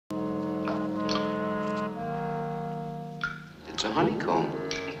It's a honeycomb.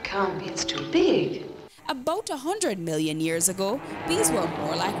 It can't be, it's too big. About 100 million years ago, bees were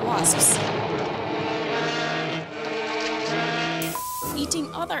more like wasps,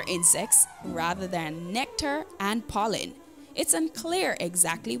 eating other insects rather than nectar and pollen. It's unclear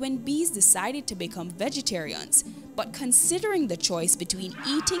exactly when bees decided to become vegetarians, but considering the choice between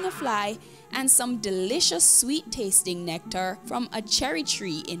eating a fly and some delicious sweet-tasting nectar from a cherry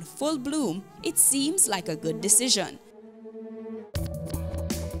tree in full bloom, it seems like a good decision.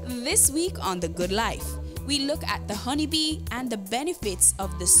 This week on The Good Life, we look at the honeybee and the benefits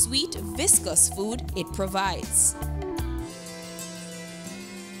of the sweet, viscous food it provides.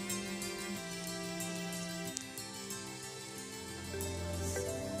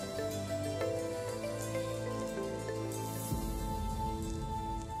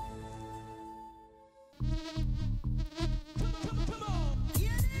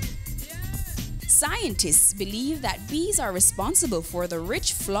 Scientists believe that bees are responsible for the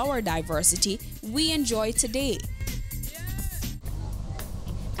rich flower diversity we enjoy today.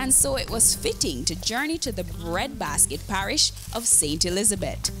 And so it was fitting to journey to the breadbasket parish of St.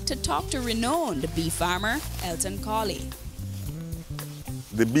 Elizabeth to talk to renowned bee farmer Elton Cawley.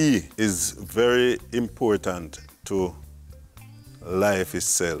 The bee is very important to life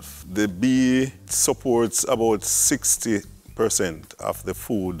itself. The bee supports about 60% of the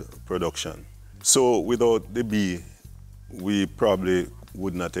food production. So without the bee, we probably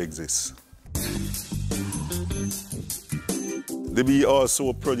would not exist. The bee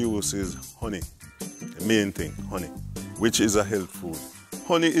also produces honey, the main thing, honey, which is a health food.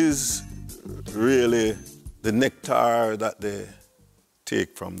 Honey is really the nectar that they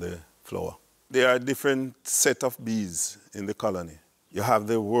take from the flower. There are different set of bees in the colony. You have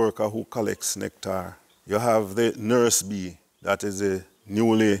the worker who collects nectar. You have the nurse bee, that is a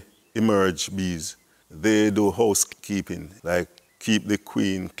newly emerged bees. They do housekeeping, like keep the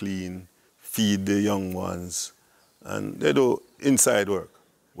queen clean, feed the young ones, and they do inside work.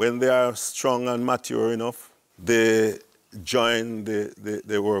 When they are strong and mature enough, they join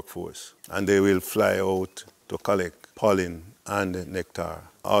the workforce, and they will fly out to collect pollen and nectar.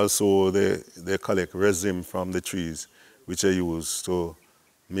 Also, they collect resin from the trees, which are used to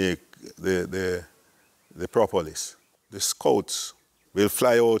make the propolis. The scouts will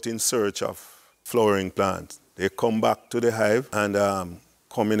fly out in search of flowering plants. They come back to the hive and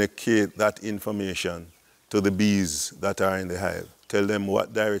communicate that information to the bees that are in the hive. Tell them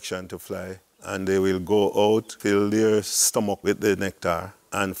what direction to fly, and they will go out, fill their stomach with the nectar,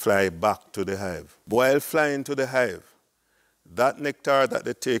 and fly back to the hive. While flying to the hive, that nectar that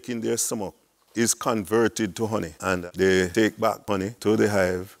they take in their stomach is converted to honey, and they take back honey to the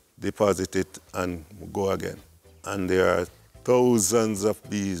hive, deposit it, and go again. And there are thousands of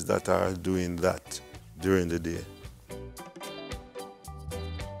bees that are doing that during the day.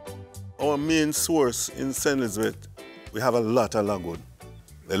 Our main source in St. Elizabeth, we have a lot of logwood.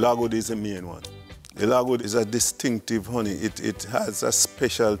 The logwood is the main one. The logwood is a distinctive honey. It has a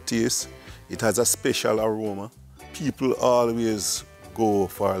special taste. It has a special aroma. People always go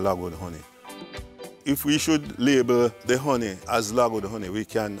for logwood honey. If we should label the honey as logwood honey, we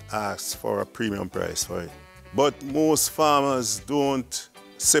can ask for a premium price for it. But most farmers don't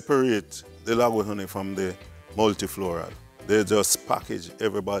separate the logwood honey from the multifloral. They just package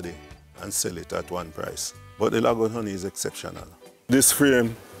everybody and sell it at one price. But the logwood honey is exceptional. This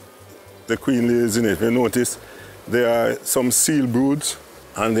frame, the queen lays in it. You notice there are some seal broods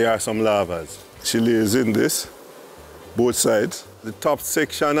and there are some larvas. She lays in this, both sides. The top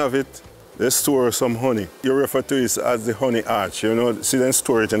section of it, they store some honey. You refer to it as the honey arch. You know, see them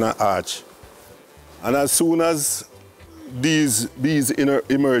store it in an arch. And as soon as these bees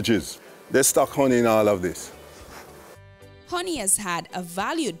emerges, they stock honey in all of this. Honey has had a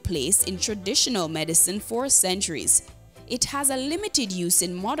valued place in traditional medicine for centuries. It has a limited use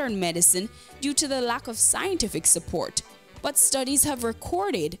in modern medicine due to the lack of scientific support, but studies have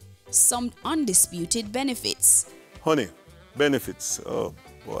recorded some undisputed benefits. Honey, benefits. Oh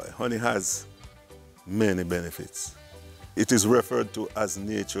boy, honey has many benefits. It is referred to as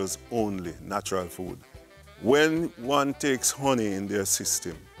nature's only natural food. When one takes honey in their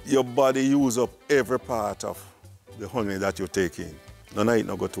system, your body uses up every part of the honey that you take in. None of it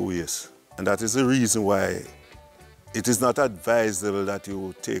not go to waste. And that is the reason why it is not advisable that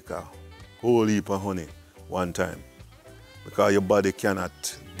you take a whole heap of honey one time, because your body cannot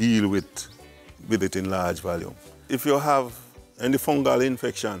deal with it in large volume. If you have any fungal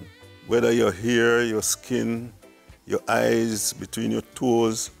infection, whether your hair, your skin, your eyes, between your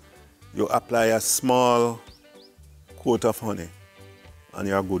toes, you apply a small coat of honey and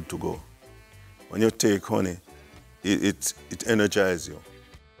you're good to go. When you take honey, It energizes you.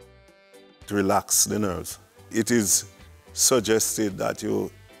 It relaxes the nerves. It is suggested that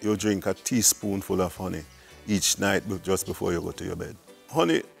you drink a teaspoonful of honey each night just before you go to your bed.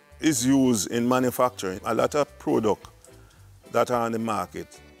 Honey is used in manufacturing. A lot of products that are on the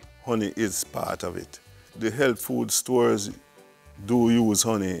market, honey is part of it. The health food stores do use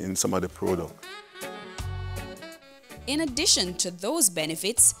honey in some of the products. In addition to those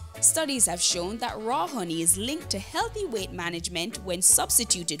benefits, studies have shown that raw honey is linked to healthy weight management when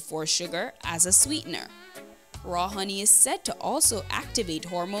substituted for sugar as a sweetener. Raw honey is said to also activate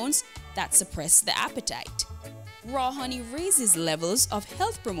hormones that suppress the appetite. Raw honey raises levels of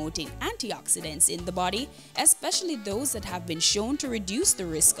health-promoting antioxidants in the body, especially those that have been shown to reduce the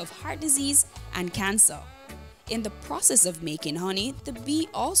risk of heart disease and cancer. In the process of making honey, the bee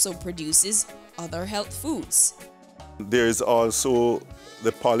also produces other health foods. There is also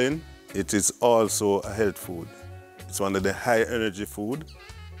the pollen. It is also a health food. It's one of the high energy food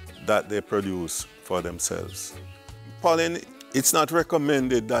that they produce for themselves. Pollen, it's not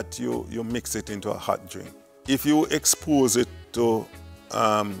recommended that you mix it into a hot drink. If you expose it to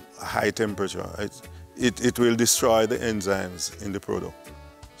a high temperature, it will destroy the enzymes in the product.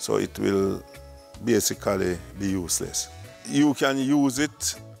 So it will basically be useless. You can use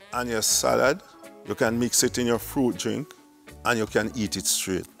it on your salad, you can mix it in your fruit drink, and you can eat it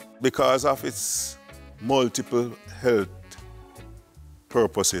straight. Because of its multiple health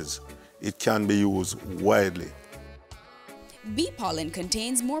purposes, it can be used widely. Bee pollen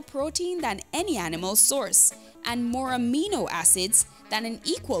contains more protein than any animal source and more amino acids than an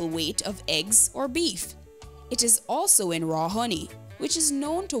equal weight of eggs or beef. It is also in raw honey, which is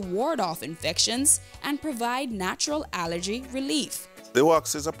known to ward off infections and provide natural allergy relief. The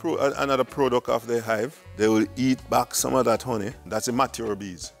wax is another product of the hive. They will eat back some of that honey. That's the mature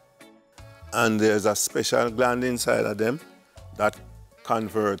bees. And there's a special gland inside of them that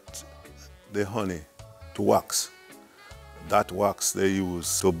convert the honey to wax. That wax they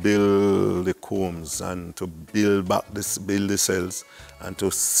use to build the combs and to build the cells and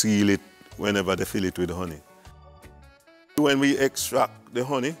to seal it whenever they fill it with honey. When we extract the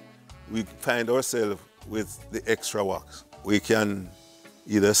honey, we find ourselves with the extra wax. We can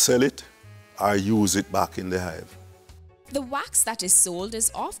either sell it or use it back in the hive. The wax that is sold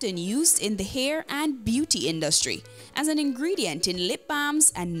is often used in the hair and beauty industry as an ingredient in lip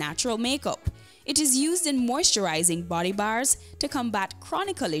balms and natural makeup. It is used in moisturizing body bars to combat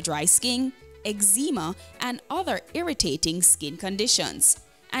chronically dry skin, eczema, and other irritating skin conditions,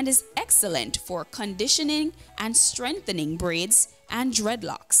 and is excellent for conditioning and strengthening braids and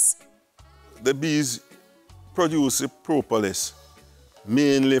dreadlocks. The bees produce propolis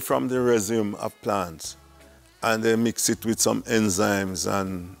mainly from the rhizome of plants, and they mix it with some enzymes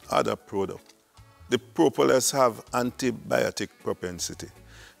and other products. The propolis have antibiotic propensity,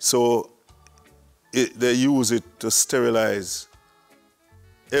 so they use it to sterilize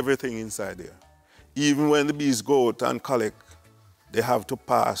everything inside there. Even when the bees go out and collect, they have to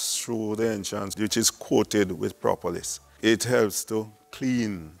pass through the entrance, which is coated with propolis. It helps to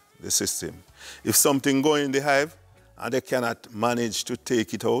clean the system. If something goes in the hive and they cannot manage to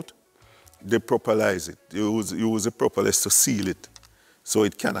take it out, they propolize it. You use the propolis to seal it so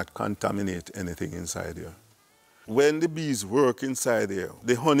it cannot contaminate anything inside there. When the bees work inside there,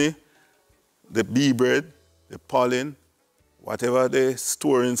 the honey, the bee bread, the pollen, whatever they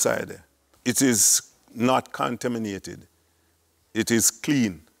store inside there, it is not contaminated. It is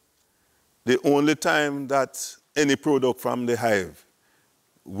clean. The only time that any product from the hive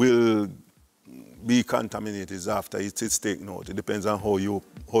will be contaminated is after it is taken out. It depends on how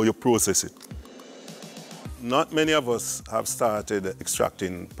you process it. Not many of us have started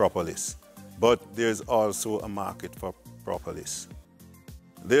extracting propolis, but there's also a market for propolis.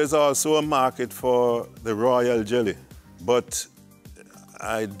 There's also a market for the royal jelly, but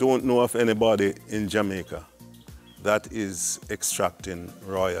I don't know of anybody in Jamaica that is extracting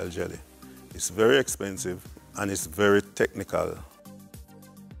royal jelly. It's very expensive and it's very technical.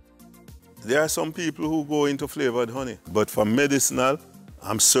 There are some people who go into flavored honey, but for medicinal,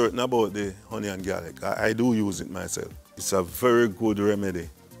 I'm certain about the honey and garlic. I do use it myself. It's a very good remedy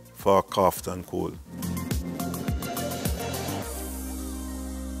for cough and cold.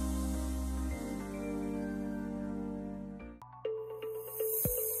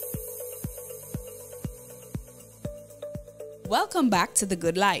 Welcome back to The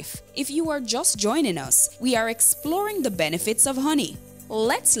Good Life. If you are just joining us, we are exploring the benefits of honey.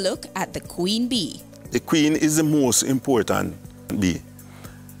 Let's look at the queen bee. The queen is the most important bee.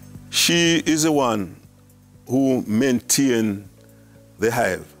 She is the one who maintains the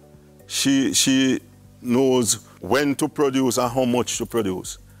hive. She knows when to produce and how much to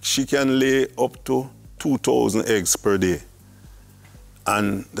produce. She can lay up to 2,000 eggs per day.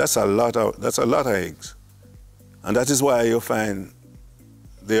 And that's a lot of eggs. And that is why you find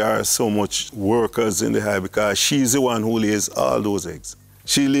there are so much workers in the hive, because she's the one who lays all those eggs.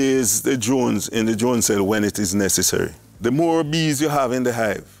 She lays the drones in the drone cell when it is necessary. The more bees you have in the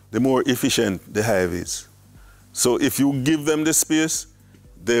hive, the more efficient the hive is. So if you give them the space,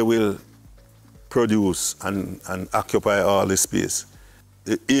 they will produce and occupy all the space.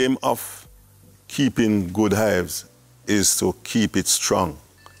 The aim of keeping good hives is to keep it strong,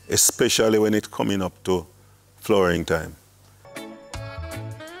 especially when it's coming up to flowering time.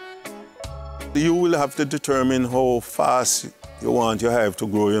 You will have to determine how fast you want your hive to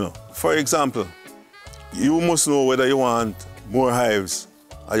grow, you know. For example, you must know whether you want more hives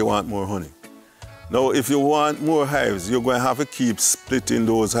or you want more honey. Now, if you want more hives, you're going to have to keep splitting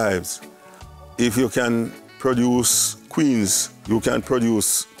those hives. If you can produce queens, you can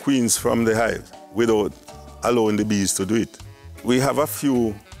produce queens from the hive without allowing the bees to do it. We have a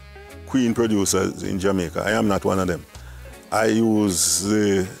few queen producers in Jamaica. I am not one of them. I use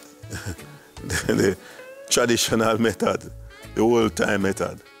the traditional method, the old-time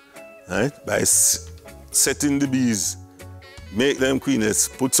method, right? By setting the bees, make them queenless,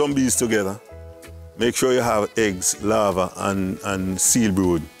 put some bees together, make sure you have eggs, larvae, and seal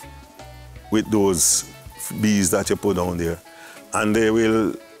brood with those bees that you put down there, and they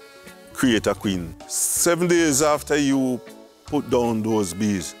will create a queen. 7 days after you put down those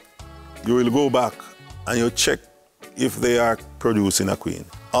bees, you will go back and you check if they are producing a queen.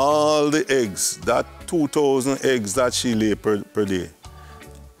 All the eggs, that 2,000 eggs that she lay per day,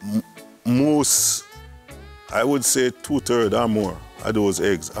 most, I would say 2/3 or more of those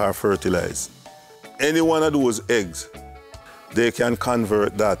eggs are fertilized. Any one of those eggs, they can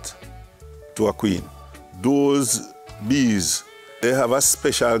convert that to a queen. Those bees, they have a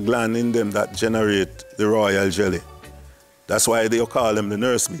special gland in them that generate the royal jelly. That's why they call them the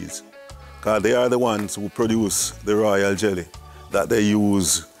nurse bees, because they are the ones who produce the royal jelly that they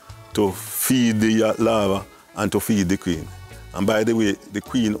use to feed the larva and to feed the queen. And by the way, the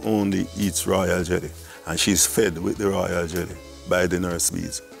queen only eats royal jelly, and she's fed with the royal jelly by the nurse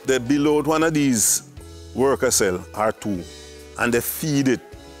bees. They build one of these worker cells, or two, and they feed it,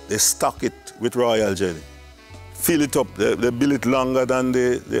 they stock it with royal jelly. Fill it up, they build it longer than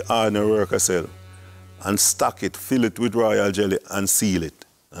the ordinary worker cell, and stock it, fill it with royal jelly, and seal it,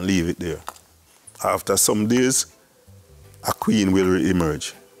 and leave it there. After some days, a queen will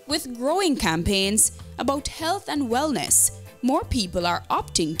re-emerge. With growing campaigns about health and wellness, more people are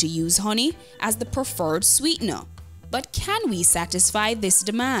opting to use honey as the preferred sweetener. But can we satisfy this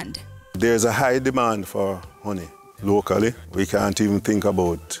demand? There's a high demand for honey locally. We can't even think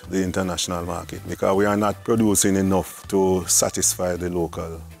about the international market because we are not producing enough to satisfy the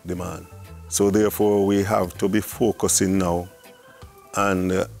local demand. So therefore, we have to be focusing now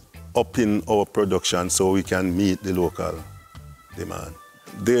and upping our production so we can meet the local demand.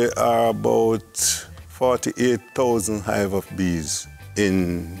 There are about 48,000 hive of bees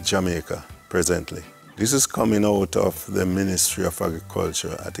in Jamaica presently. This is coming out of the Ministry of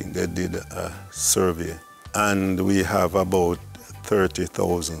Agriculture. I think they did a survey. And we have about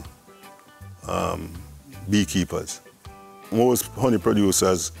 30,000 beekeepers. Most honey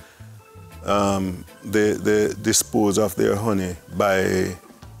producers, they dispose of their honey by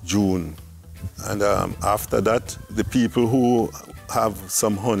June. And after that, the people who have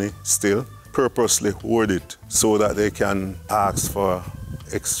some honey still purposely hoard it so that they can ask for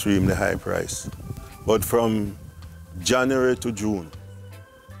extremely high price. But from January to June,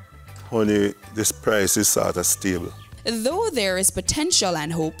 honey, this price is sort of stable. Though there is potential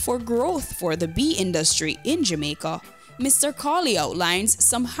and hope for growth for the bee industry in Jamaica, Mr. Cawley outlines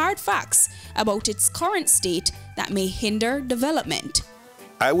some hard facts about its current state that may hinder development.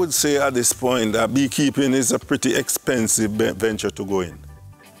 I would say at this point that beekeeping is a pretty expensive venture to go in.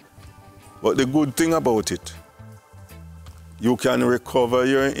 But the good thing about it, you can recover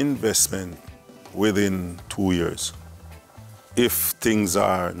your investment within 2 years if things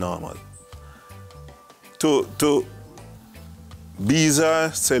are normal. Bees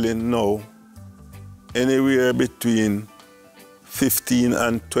are selling now anywhere between $15,000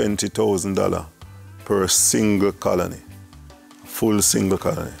 and $20,000 per single colony. Full single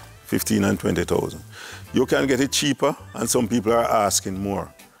colony, 15 and 20,000. You can get it cheaper, and some people are asking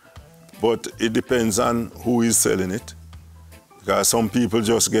more. But it depends on who is selling it. Because some people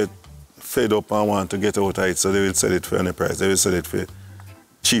just get fed up and want to get out of it, so they will sell it for any price. They will sell it for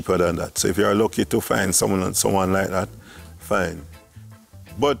cheaper than that. So if you are lucky to find someone like that, fine.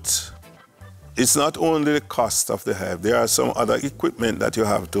 But It's not only the cost of the hive. There are some other equipment that you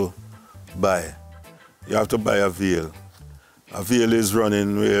have to buy. You have to buy a veil. A veil is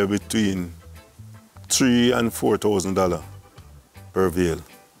running between $3,000 and $4,000 per veil.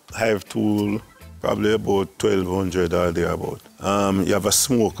 Hive tool, probably about $1,200 or thereabout. You have a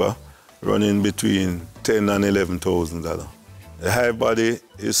smoker running between $10,000 and $11,000. The hive body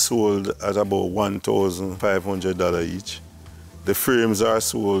is sold at about $1,500 each. The frames are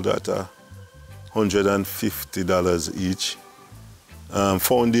sold at $150 each.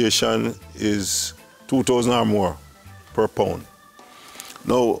 Foundation is $2,000 or more per pound.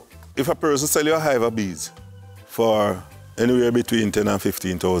 Now, if a person sells you a hive of bees for anywhere between $10,000 and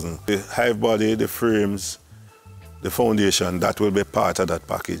 $15,000, the hive body, the frames, the foundation, that will be part of that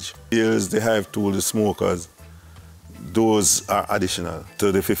package. Here's the hive tool, the smokers, those are additional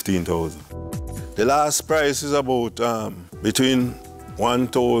to the $15,000. The last price is about between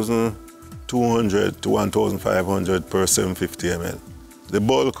 $1,200 to $1,500 per 750 ml. The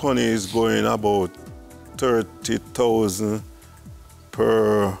bulk honey is going about $30,000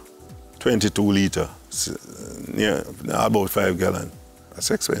 per 22 litre, yeah, about 5 gallons. That's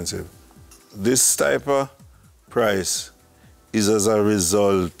expensive. This type of price is as a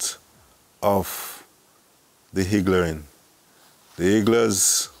result of the higglering. The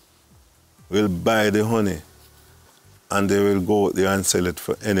higglers will buy the honey and they will go out there and sell it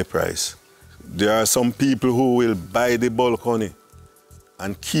for any price. There are some people who will buy the bulk honey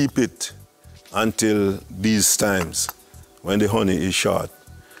and keep it until these times when the honey is short.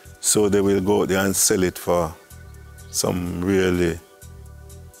 So they will go out there and sell it for some really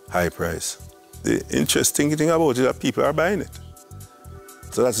high price. The interesting thing about it is that people are buying it.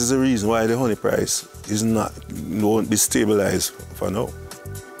 So that is the reason why the honey price won't be stabilized for now.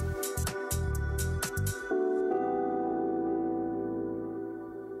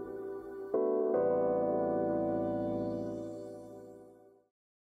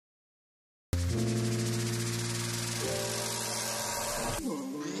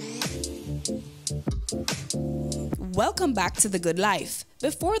 Welcome back to The Good Life.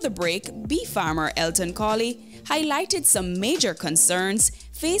 Before the break, bee farmer Elton Cawley highlighted some major concerns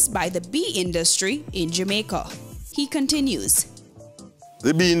faced by the bee industry in Jamaica. He continues.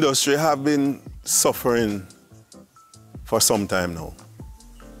 The bee industry have been suffering for some time now.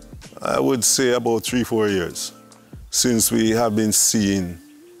 I would say about 3-4 years since we have been seeing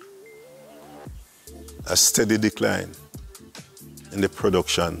a steady decline in the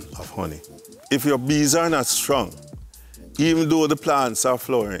production of honey. If your bees are not strong, even though the plants are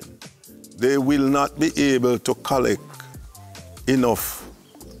flowering, they will not be able to collect enough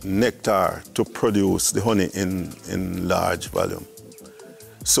nectar to produce the honey in large volume.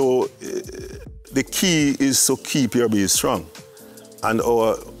 So the key is to keep your bees strong. And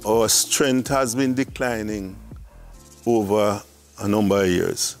our strength has been declining over a number of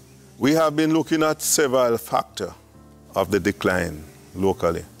years. We have been looking at several factors of the decline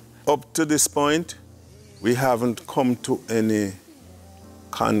locally. Up to this point, we haven't come to any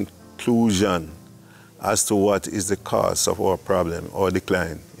conclusion as to what is the cause of our problem or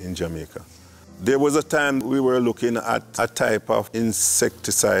decline in Jamaica. There was a time we were looking at a type of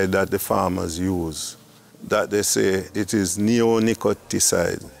insecticide that the farmers use, that they say it is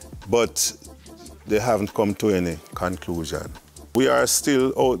neonicotinoid, but they haven't come to any conclusion. We are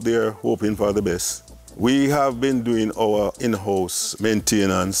still out there hoping for the best. We have been doing our in-house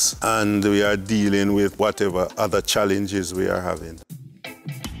maintenance and we are dealing with whatever other challenges we are having.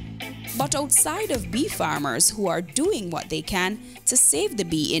 But outside of bee farmers who are doing what they can to save the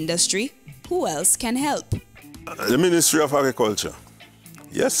bee industry, who else can help? The Ministry of Agriculture.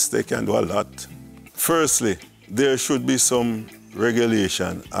 Yes, they can do a lot. Firstly, there should be some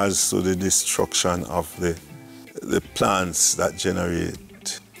regulation as to the destruction of the plants that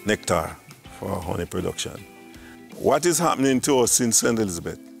generate nectar for honey production. What is happening to us in St.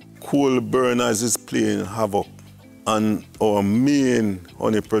 Elizabeth? Coal burners is playing havoc on our main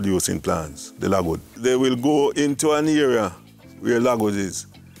honey producing plants, the lagwood. They will go into an area where lagwood is,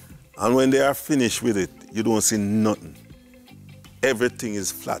 and when they are finished with it, you don't see nothing. Everything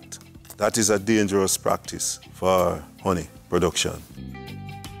is flat. That is a dangerous practice for honey production.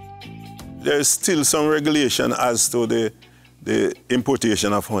 There is still some regulation as to the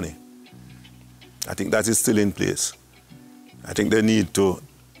importation of honey. I think that is still in place. I think they need to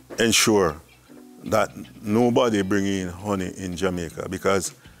ensure that nobody bring in honey in Jamaica,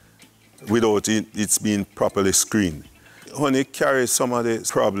 because without it, it's being properly screened. Honey carries some of the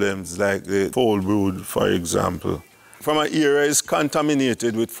problems like the foul brood, for example. From an area is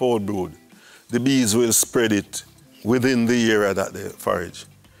contaminated with foul brood, the bees will spread it within the area that they forage.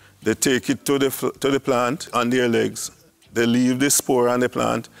 They take it to the plant on their legs. They leave the spore on the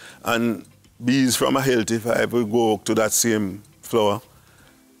plant, and bees from a healthy hive will go to that same flower,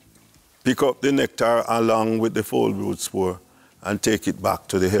 pick up the nectar along with the full brood spore, and take it back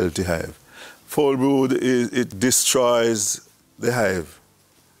to the healthy hive. Full brood, it destroys the hive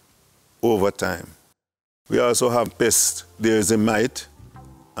over time. We also have pests. There is a mite,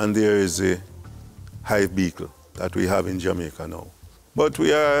 and there is a hive beetle that we have in Jamaica now. But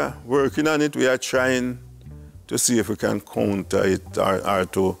we are working on it. We are trying to see if we can counter it or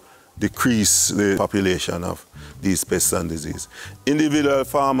to decrease the population of these pests and disease. Individual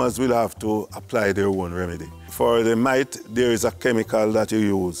farmers will have to apply their own remedy. For the mite, there is a chemical that you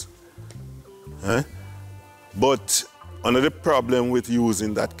use. But another problem with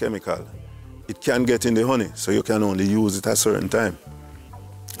using that chemical, it can get in the honey, so you can only use it at a certain time.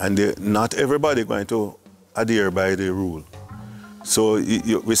 And not everybody is going to adhere by the rule. So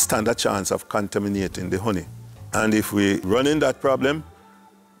we stand a chance of contaminating the honey. And if we run in that problem,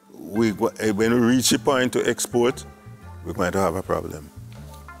 when we reach the point to export, we're going to have a problem.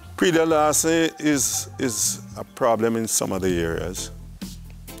 Pre-Delase is a problem in some of the areas.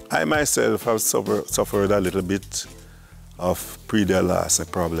 I myself have suffered a little bit of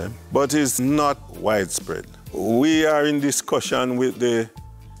Pre-Delase problem, but it's not widespread. We are in discussion with the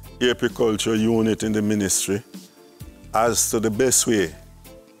apiculture unit in the ministry as to the best way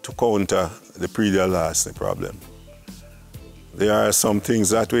to counter the Pre-Delase problem. There are some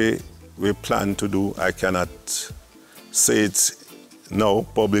things that we plan to do. I cannot say it now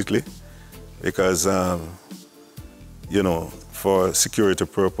publicly because, you know, for security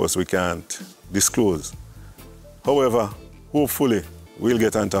purpose, we can't disclose. However, hopefully, we'll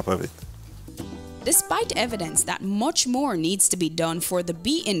get on top of it. Despite evidence that much more needs to be done for the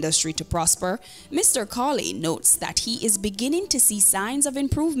bee industry to prosper, Mr. Cawley notes that he is beginning to see signs of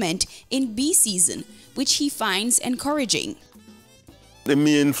improvement in bee season, which he finds encouraging. The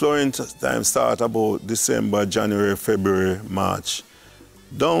main flowering time starts about December, January, February, March,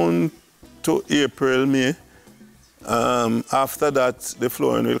 down to April, May. After that, the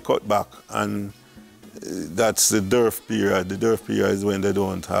flowering will cut back, and that's the dearth period. The dearth period is when they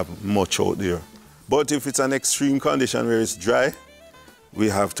don't have much out there. But if it's an extreme condition where it's dry, we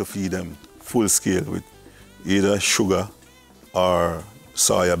have to feed them full scale with either sugar or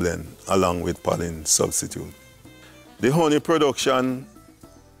soya blend along with pollen substitute. The honey production,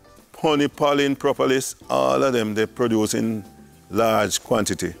 honey, pollen, propolis, all of them, they produce in large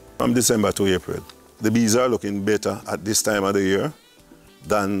quantity from December to April. The bees are looking better at this time of the year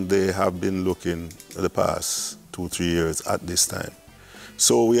than they have been looking the past 2-3 years at this time.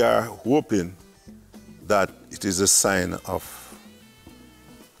 So we are hoping that it is a sign of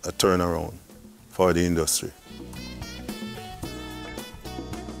a turnaround for the industry.